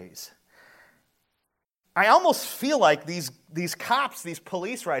phrase. I almost feel like these cops, these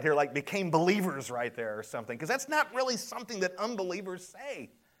police right here, like became believers right there or something, because that's not really something that unbelievers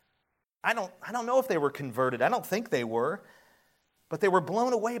say. I don't know if they were converted. I don't think they were. But they were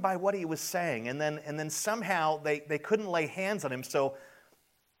blown away by what he was saying. And then somehow they couldn't lay hands on him. So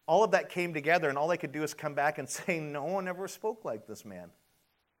all of that came together, and all they could do is come back and say, no one ever spoke like this man.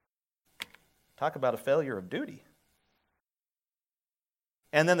 Talk about a failure of duty.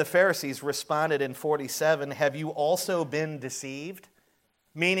 And then the Pharisees responded in 47, have you also been deceived?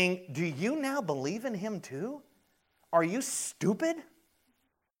 Meaning, do you now believe in him too? Are you stupid?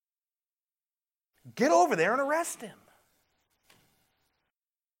 Get over there and arrest him.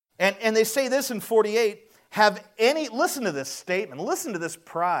 And they say this in 48, listen to this statement, listen to this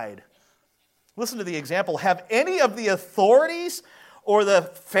pride. Listen to the example. Have any of the authorities or the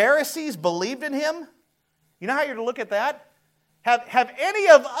Pharisees believed in him? You know how you're to look at that? Have any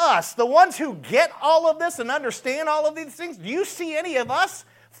of us, the ones who get all of this and understand all of these things, do you see any of us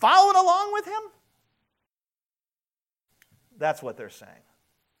following along with him? That's what they're saying.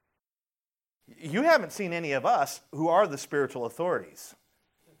 You haven't seen any of us who are the spiritual authorities,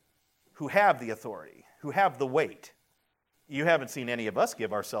 who have the authority, who have the weight. You haven't seen any of us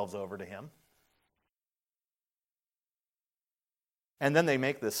give ourselves over to him. And then they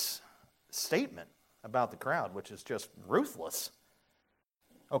make this statement about the crowd, which is just ruthless.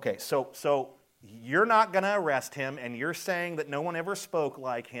 Okay, so you're not going to arrest him, and you're saying that no one ever spoke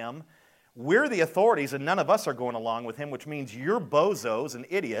like him. We're the authorities, and none of us are going along with him, which means you're bozos and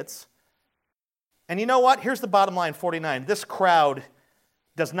idiots. And you know what? Here's the bottom line, 49. This crowd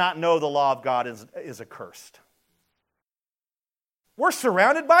does not know the law of God is accursed. We're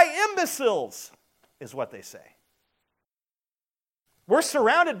surrounded by imbeciles, is what they say. We're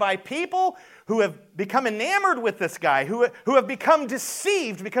surrounded by people who have become enamored with this guy, who have become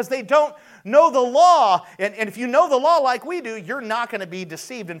deceived because they don't know the law. And if you know the law like we do, you're not going to be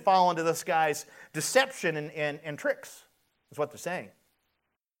deceived and fall into this guy's deception and tricks, is what they're saying.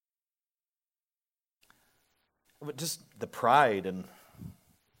 But just the pride and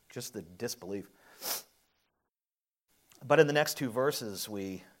just the disbelief. But in the next two verses,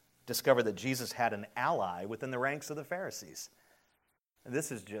 we discover that Jesus had an ally within the ranks of the Pharisees. And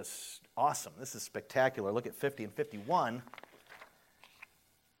this is just awesome. This is spectacular. Look at 50 and 51.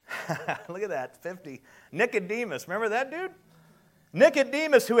 Look at that, 50. Nicodemus, remember that dude?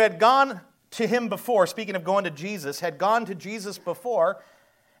 Nicodemus, who had gone to him before, speaking of going to Jesus, had gone to Jesus before,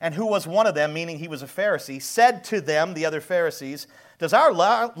 and who was one of them, meaning he was a Pharisee, said to them, the other Pharisees, does our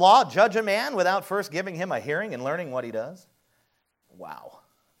law judge a man without first giving him a hearing and learning what he does? Wow.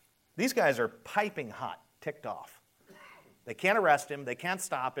 These guys are piping hot, ticked off. They can't arrest him. They can't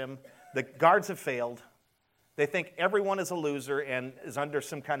stop him. The guards have failed. They think everyone is a loser and is under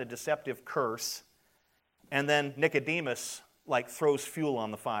some kind of deceptive curse. And then Nicodemus, throws fuel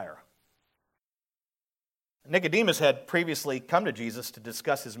on the fire. Nicodemus had previously come to Jesus to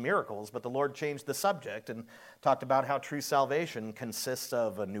discuss his miracles, but the Lord changed the subject and talked about how true salvation consists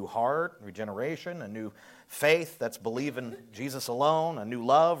of a new heart, regeneration, a new faith that's believe in Jesus alone, a new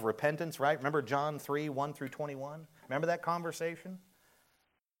love, repentance, right? Remember John 3, 1 through 21? Remember that conversation?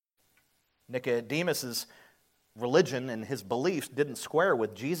 Nicodemus's religion and his beliefs didn't square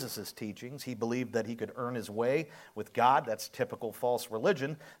with Jesus' teachings. He believed that he could earn his way with God. That's typical false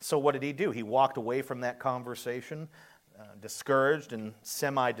religion. So what did he do? He walked away from that conversation, discouraged and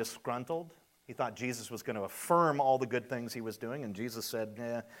semi-disgruntled. He thought Jesus was going to affirm all the good things he was doing, and Jesus said,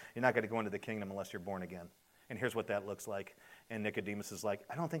 you're not going to go into the kingdom unless you're born again. And here's what that looks like. And Nicodemus is like,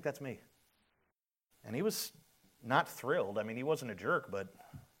 I don't think that's me. And he was not thrilled. I mean, he wasn't a jerk, but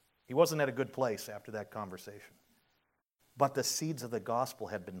he wasn't at a good place after that conversation. But the seeds of the gospel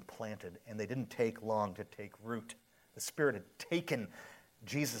had been planted, and they didn't take long to take root. The Spirit had taken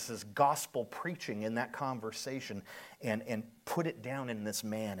Jesus' gospel preaching in that conversation and put it down in this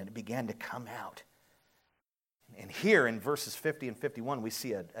man, and it began to come out. And here in verses 50 and 51, we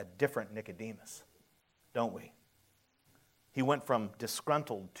see a different Nicodemus, don't we? He went from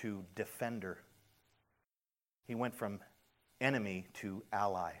disgruntled to defender. He went from enemy to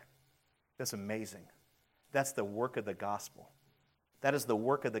ally. That's amazing. That's the work of the gospel. That is the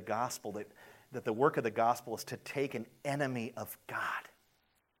work of the gospel, that the work of the gospel is to take an enemy of God.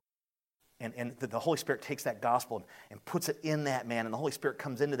 And the Holy Spirit takes that gospel and puts it in that man, and the Holy Spirit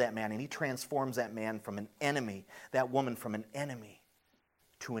comes into that man, and he transforms that man from an enemy, that woman from an enemy,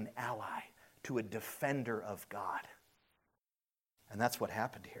 to an ally, to a defender of God. And that's what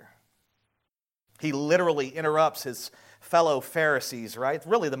happened here. He literally interrupts his fellow Pharisees, right?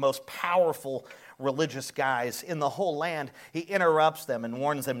 Really the most powerful religious guys in the whole land. He interrupts them and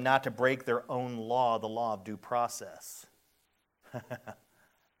warns them not to break their own law, the law of due process.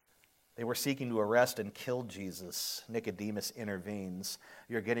 They were seeking to arrest and kill Jesus. Nicodemus intervenes.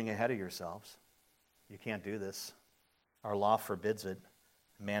 You're getting ahead of yourselves. You can't do this. Our law forbids it.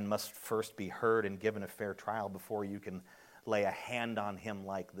 Man must first be heard and given a fair trial before you can lay a hand on him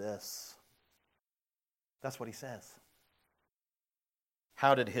like this. That's what he says.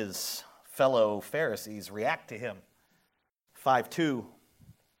 How did his fellow Pharisees react to him? 5:2.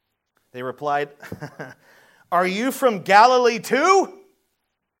 They replied, Are you from Galilee too?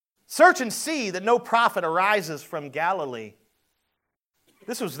 Search and see that no prophet arises from Galilee.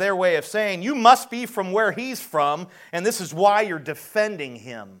 This was their way of saying, you must be from where he's from, and this is why you're defending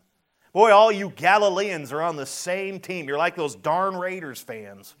him. Boy, all you Galileans are on the same team. You're like those darn Raiders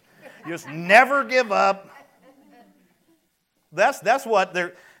fans. You just never give up. That's what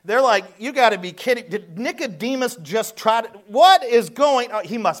they're like, you got to be kidding. Did Nicodemus just try to, what is going on?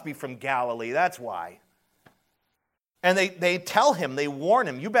 He must be from Galilee, that's why. And they tell him, they warn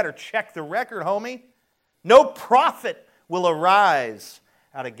him, you better check the record, homie. No prophet will arise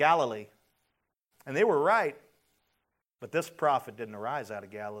out of Galilee. And they were right. But this prophet didn't arise out of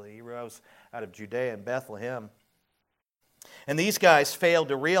Galilee. He rose out of Judea and Bethlehem. And these guys failed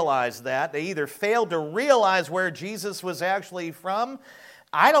to realize that. They either failed to realize where Jesus was actually from.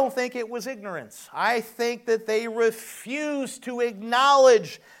 I don't think it was ignorance. I think that they refused to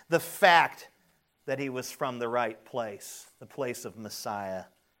acknowledge the fact that he was from the right place, the place of Messiah.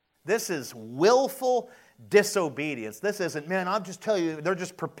 This is willful disobedience. This isn't, man, I'll just tell you, they're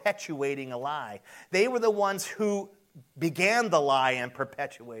just perpetuating a lie. They were the ones who began the lie and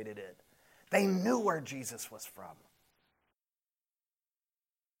perpetuated it. They knew where Jesus was from.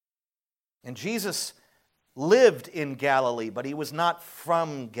 And Jesus lived in Galilee, but he was not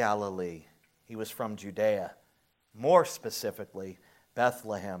from Galilee. He was from Judea. More specifically,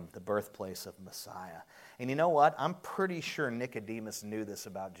 Bethlehem, the birthplace of Messiah. And you know what? I'm pretty sure Nicodemus knew this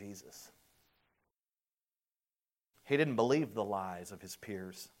about Jesus. He didn't believe the lies of his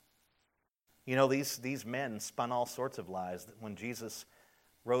peers. You know, these men spun all sorts of lies. When Jesus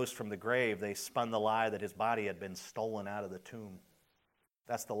rose from the grave, they spun the lie that his body had been stolen out of the tomb.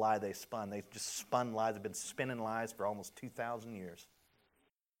 That's the lie they spun. They just spun lies. They've been spinning lies for almost 2,000 years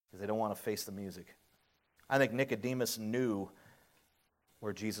because they don't want to face the music. I think Nicodemus knew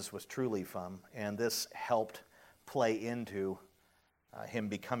where Jesus was truly from, and this helped play into him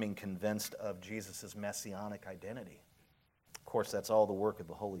becoming convinced of Jesus' messianic identity. Of course, that's all the work of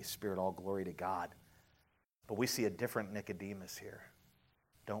the Holy Spirit, all glory to God. But we see a different Nicodemus here,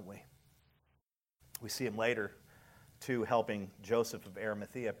 don't we? We see him later to helping Joseph of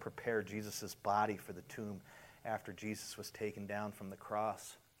Arimathea prepare Jesus' body for the tomb after Jesus was taken down from the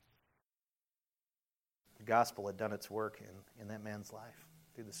cross. The gospel had done its work in that man's life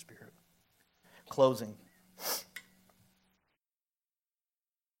through the Spirit. Closing.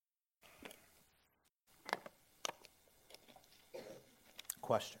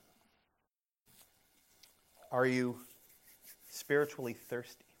 Question. Are you spiritually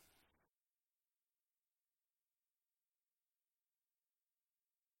thirsty?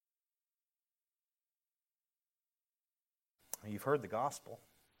 You've heard the gospel.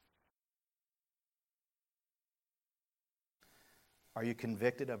 Are you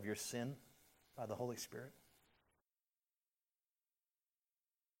convicted of your sin by the Holy Spirit?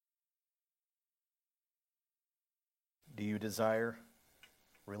 Do you desire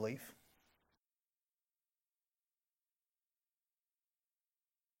relief?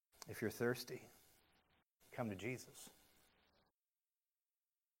 If you're thirsty, come to Jesus.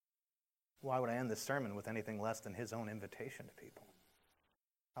 Why would I end this sermon with anything less than his own invitation to people?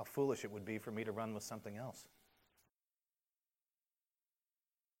 How foolish it would be for me to run with something else.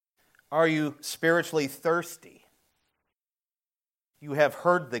 Are you spiritually thirsty? You have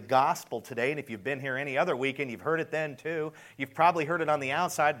heard the gospel today, and if you've been here any other weekend, you've heard it then too. You've probably heard it on the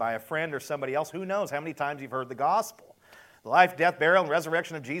outside by a friend or somebody else. Who knows how many times you've heard the gospel? The life, death, burial, and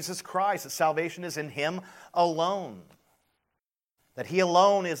resurrection of Jesus Christ. That salvation is in him alone. That he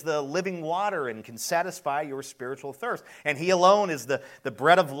alone is the living water and can satisfy your spiritual thirst. And he alone is the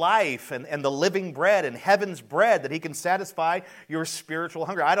bread of life and the living bread and heaven's bread, that he can satisfy your spiritual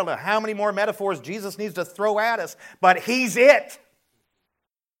hunger. I don't know how many more metaphors Jesus needs to throw at us, but he's it.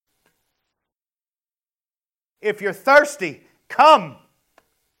 If you're thirsty, come.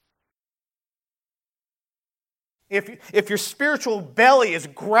 If your spiritual belly is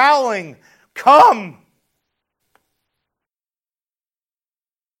growling, come.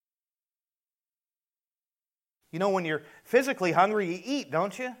 You know, when you're physically hungry, you eat,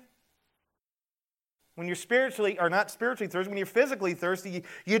 don't you? When you're spiritually, or not spiritually thirsty, when you're physically thirsty,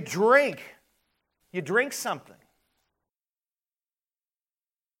 you drink. You drink something.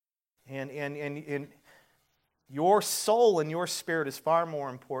 And your soul and your spirit is far more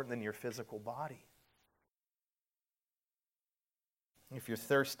important than your physical body. If you're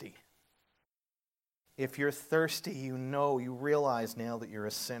thirsty, you realize now that you're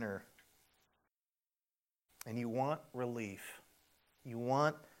a sinner. And you want relief. You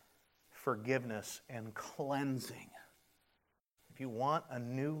want forgiveness and cleansing. If you want a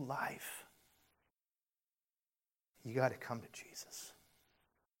new life, you got to come to Jesus.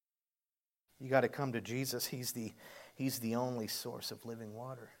 You got to come to Jesus. He's the only source of living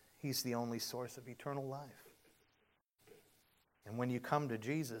water. He's the only source of eternal life. And when you come to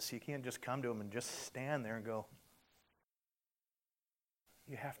Jesus, you can't just come to him and just stand there and go.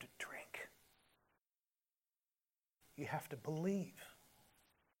 You have to drink. You have to believe.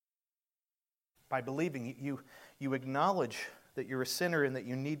 By believing, you acknowledge that you're a sinner and that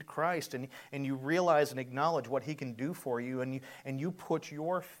you need Christ, and you realize and acknowledge what he can do for you, and you put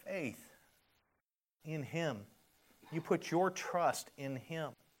your faith in him. You put your trust in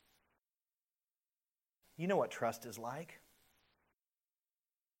him. You know what trust is like.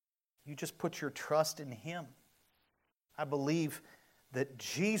 You just put your trust in him. I believe that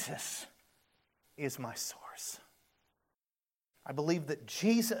Jesus is my source. I believe that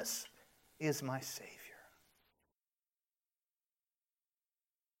Jesus is my Savior.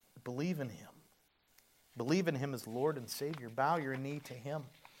 Believe in him. Believe in him as Lord and Savior. Bow your knee to him.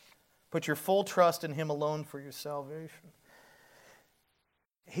 Put your full trust in him alone for your salvation.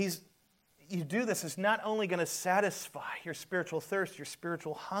 You do this is not only going to satisfy your spiritual thirst, your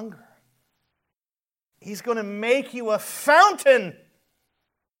spiritual hunger. He's going to make you a fountain.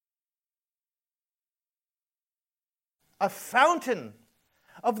 A fountain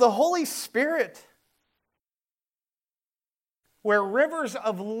of the Holy Spirit, where rivers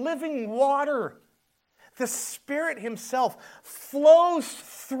of living water, the Spirit himself, flows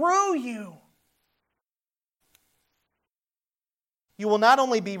through you. You will not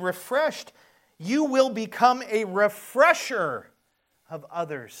only be refreshed, you will become a refresher of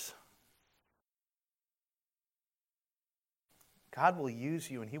others. God will use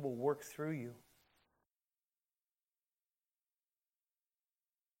you and he will work through you.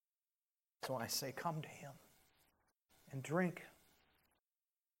 So I say, come to him and drink.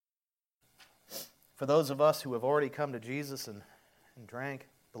 For those of us who have already come to Jesus and drank,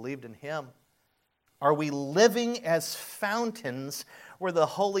 believed in him, are we living as fountains where the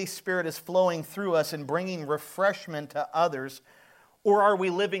Holy Spirit is flowing through us and bringing refreshment to others? Or are we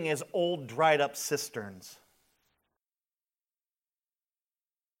living as old, dried up cisterns?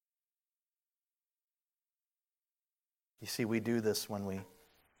 You see, we do this when we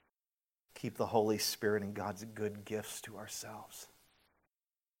keep the Holy Spirit and God's good gifts to ourselves.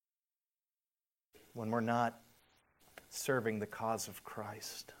 When we're not serving the cause of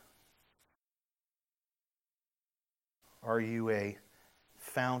Christ. Are you a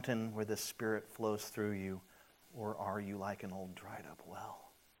fountain where the Spirit flows through you, or are you like an old dried up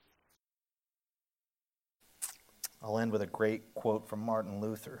well? I'll end with a great quote from Martin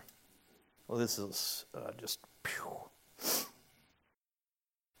Luther. Well, this is just phew.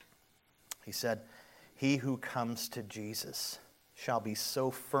 He said, "He who comes to Jesus shall be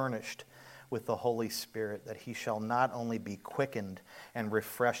so furnished with the Holy Spirit that he shall not only be quickened and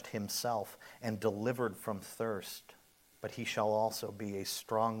refreshed himself and delivered from thirst, but he shall also be a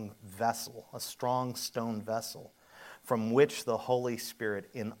strong vessel, a strong stone vessel, from which the Holy Spirit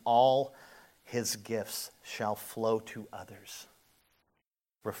in all his gifts shall flow to others,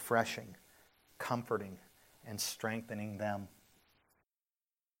 refreshing, comforting, and strengthening them."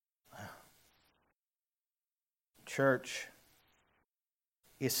 Church,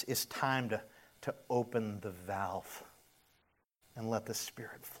 it's time to open the valve and let the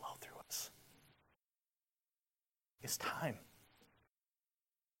Spirit flow through us. It's time.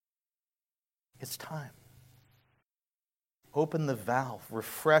 It's time. Open the valve.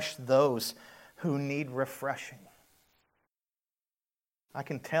 Refresh those who need refreshing. I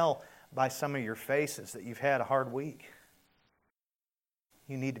can tell by some of your faces that you've had a hard week.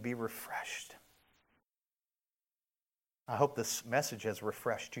 You need to be refreshed. I hope this message has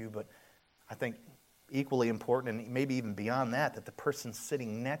refreshed you, but I think equally important, and maybe even beyond that, that the person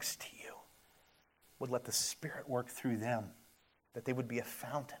sitting next to you would let the Spirit work through them, that they would be a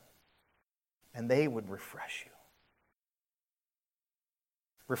fountain, and they would refresh you.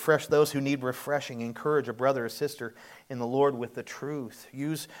 Refresh those who need refreshing. Encourage a brother or sister in the Lord with the truth.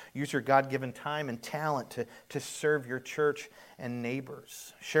 Use your God-given time and talent to serve your church and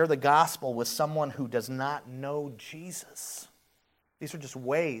neighbors. Share the gospel with someone who does not know Jesus. These are just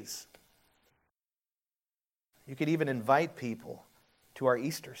ways. You could even invite people to our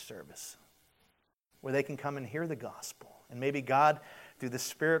Easter service where they can come and hear the gospel. And maybe God, through the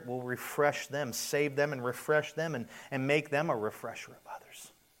Spirit, will refresh them, save them and refresh them and make them a refresher of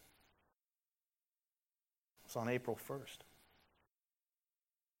others. It's on April 1st.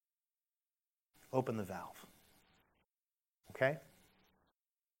 Open the valve. Okay?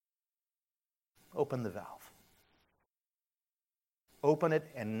 Open the valve. Open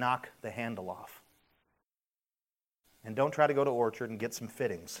it and knock the handle off. And don't try to go to Orchard and get some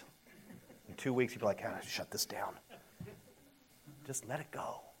fittings. In 2 weeks, you'll be like, shut this down. Just let it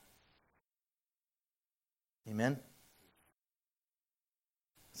go. Amen?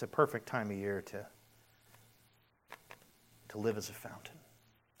 It's a perfect time of year to live as a fountain.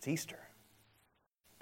 It's Easter.